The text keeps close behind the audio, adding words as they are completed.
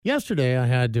Yesterday, I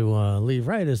had to leave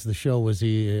right as the show was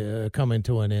coming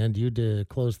to an end. You did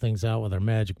close things out with our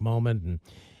magic moment,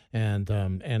 and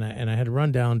I had to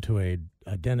run down to a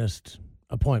dentist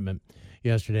appointment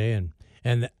yesterday,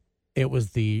 and it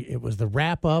was the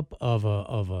wrap up of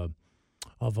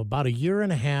about a year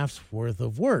and a half's worth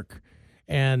of work,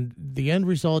 and the end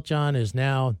result, John, is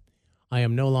now I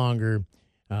am no longer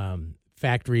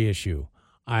factory issue.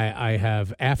 I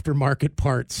have aftermarket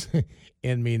parts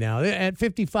in me now. At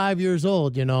 55 years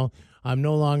old, I'm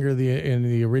no longer in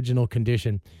the original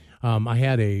condition. I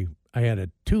had a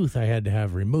tooth I had to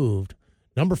have removed.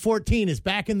 Number 14 is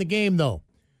back in the game, though.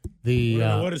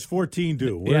 What does 14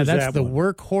 do? That's the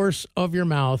workhorse of your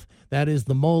mouth. That is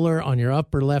the molar on your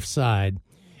upper left side,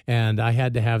 and I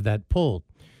had to have that pulled.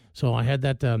 So I had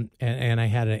that, and I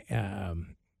had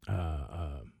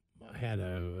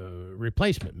a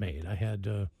replacement made. I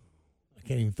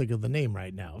can't even think of the name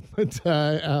right now. But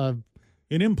an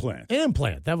implant. An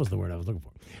implant. That was the word I was looking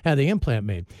for. Had the implant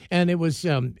made, and it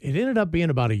ended up being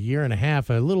about a year and a half,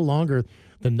 a little longer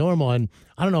than normal. And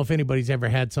I don't know if anybody's ever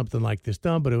had something like this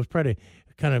done, but it was pretty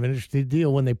kind of an interesting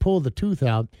deal. When they pull the tooth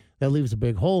out, that leaves a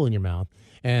big hole in your mouth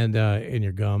and in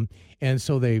your gum, and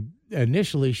so they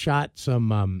initially shot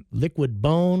some liquid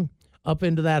bone up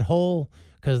into that hole,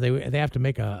 because they have to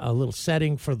make a little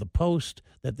setting for the post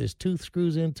that this tooth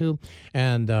screws into,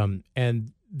 and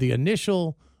the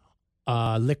initial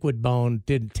liquid bone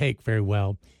didn't take very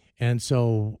well, and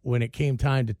so when it came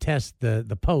time to test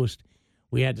the post,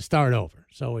 we had to start over.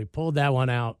 So we pulled that one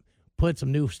out, put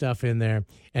some new stuff in there,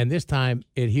 and this time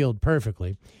it healed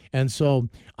perfectly. And so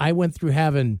I went through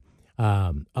having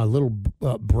a little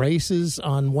braces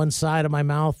on one side of my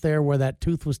mouth there where that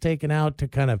tooth was taken out to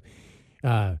kind of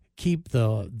keep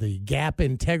the gap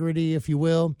integrity, if you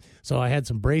will. So I had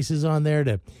some braces on there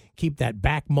to keep that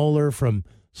back molar from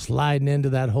sliding into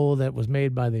that hole that was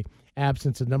made by the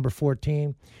absence of number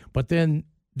 14. But then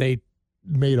they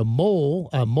made a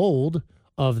mold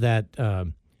of that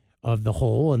of the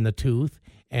hole in the tooth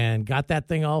and got that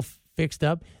thing all fixed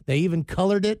up. They even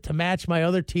colored it to match my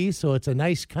other teeth, so it's a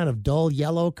nice kind of dull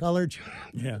yellow color.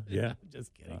 Yeah.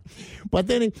 Just kidding. But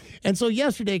then, and so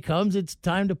yesterday comes, it's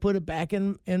time to put it back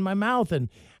in my mouth. And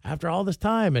after all this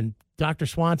time, and Dr.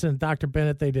 Swanson and Dr.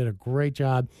 Bennett, they did a great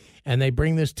job. And they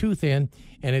bring this tooth in,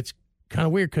 and it's kind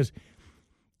of weird because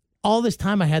all this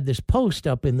time I had this post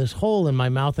up in this hole in my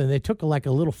mouth, and they took like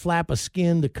a little flap of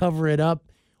skin to cover it up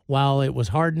while it was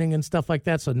hardening and stuff like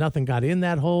that, so nothing got in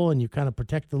that hole, and you kind of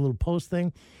protect the little post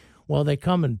thing. Well, they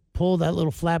come and pull that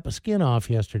little flap of skin off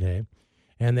yesterday,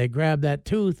 and they grab that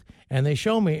tooth, and they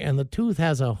show me, and the tooth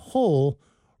has a hole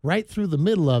right through the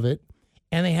middle of it,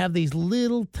 and they have these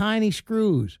little tiny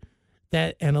screws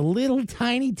and a little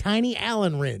tiny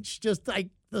Allen wrench, just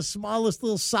like the smallest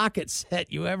little socket set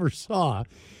you ever saw.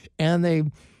 And they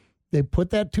put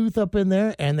that tooth up in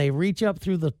there, and they reach up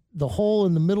through the hole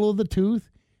in the middle of the tooth,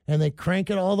 and they crank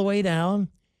it all the way down,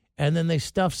 and then they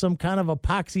stuff some kind of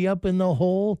epoxy up in the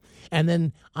hole. And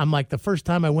then I'm like, the first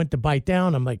time I went to bite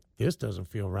down, I'm like, this doesn't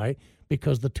feel right,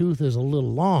 because the tooth is a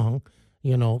little long,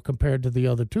 compared to the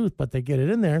other tooth, but they get it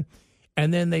in there.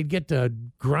 And then they get to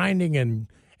grinding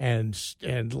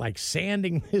and like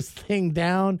sanding this thing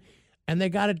down, and they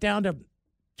got it down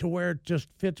to where it just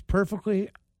fits perfectly.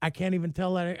 I can't even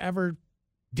tell that I ever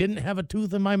didn't have a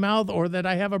tooth in my mouth or that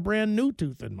I have a brand new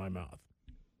tooth in my mouth.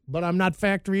 But I'm not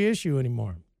factory issue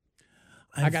anymore.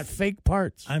 I got fake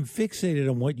parts. I'm fixated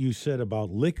on what you said about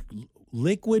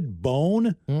liquid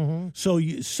bone. Mm-hmm. So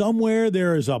somewhere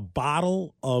there is a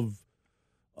bottle of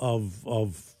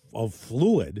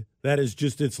fluid that is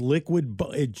just, it's liquid.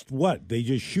 It's what? They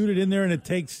just shoot it in there and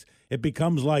it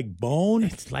becomes like bone?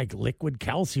 It's like liquid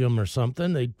calcium or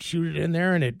something. They shoot it in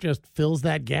there and it just fills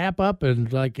that gap up,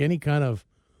 and like any kind of,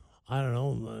 I don't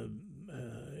know,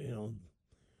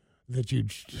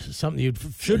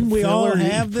 Shouldn't we all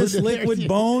have this liquid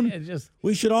bone?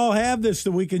 We should all have this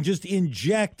so we can just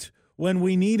inject when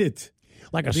we need it.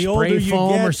 Like a spray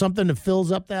foam or something that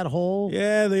fills up that hole?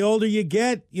 Yeah, the older you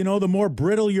get, the more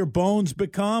brittle your bones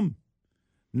become.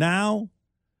 Now,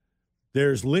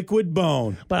 there's liquid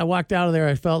bone. But I walked out of there,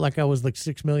 I felt like I was like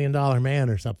 $6 million man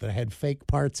or something. I had fake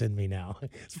parts in me now.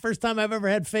 It's the first time I've ever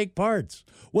had fake parts.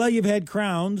 Well, you've had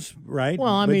crowns, right?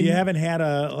 Well, I but mean, you haven't had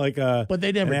But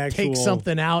they never take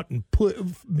something out and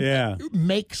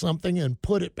make something and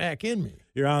put it back in me.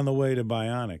 You're on the way to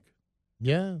bionic.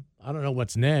 Yeah, I don't know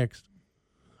what's next.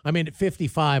 I mean, at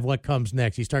 55, what comes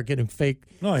next? You start getting fake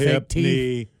hip, teeth.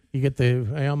 Knee. You get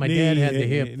my dad had the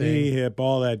hip thing. Knee, hip,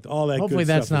 all that. Hopefully good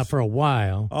that's stuff not for a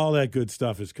while. All that good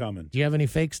stuff is coming. Do you have any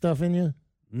fake stuff in you?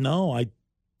 No,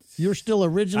 You're still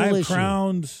original I have issue.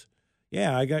 crowns.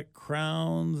 Yeah, I got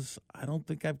crowns. I don't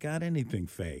think I've got anything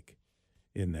fake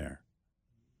in there.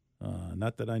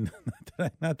 Not that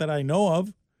I know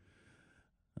of.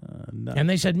 And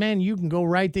they said, man, you can go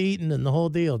right to eating and the whole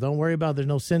deal. Don't worry about it. There's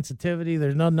no sensitivity.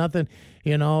 There's nothing.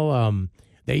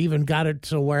 They even got it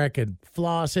so where I could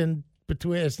floss in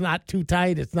between. It's not too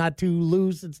tight. It's not too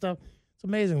loose and stuff. It's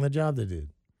amazing the job they did.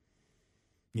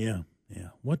 Yeah.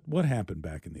 What happened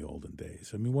back in the olden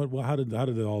days? I mean, how did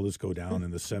all this go down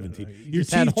in the 70s? Your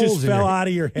teeth just fell out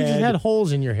of your head. You just had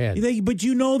holes in your head. But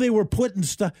they were putting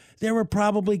stuff. There were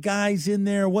probably guys in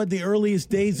there. The earliest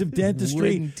days of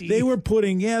dentistry? They were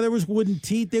putting. There was wooden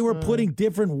teeth. They were putting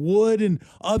different wood and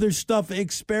other stuff,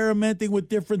 experimenting with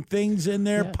different things in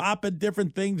there, popping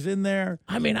different things in there.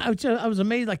 I mean, I was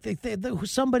amazed. Like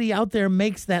somebody out there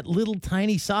makes that little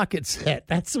tiny socket set.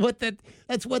 That's what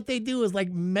they do is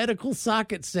like medical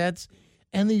socket sets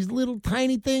and these little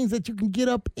tiny things that you can get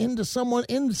up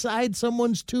inside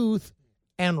someone's tooth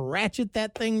and ratchet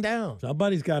that thing down.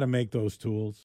 Somebody's got to make those tools.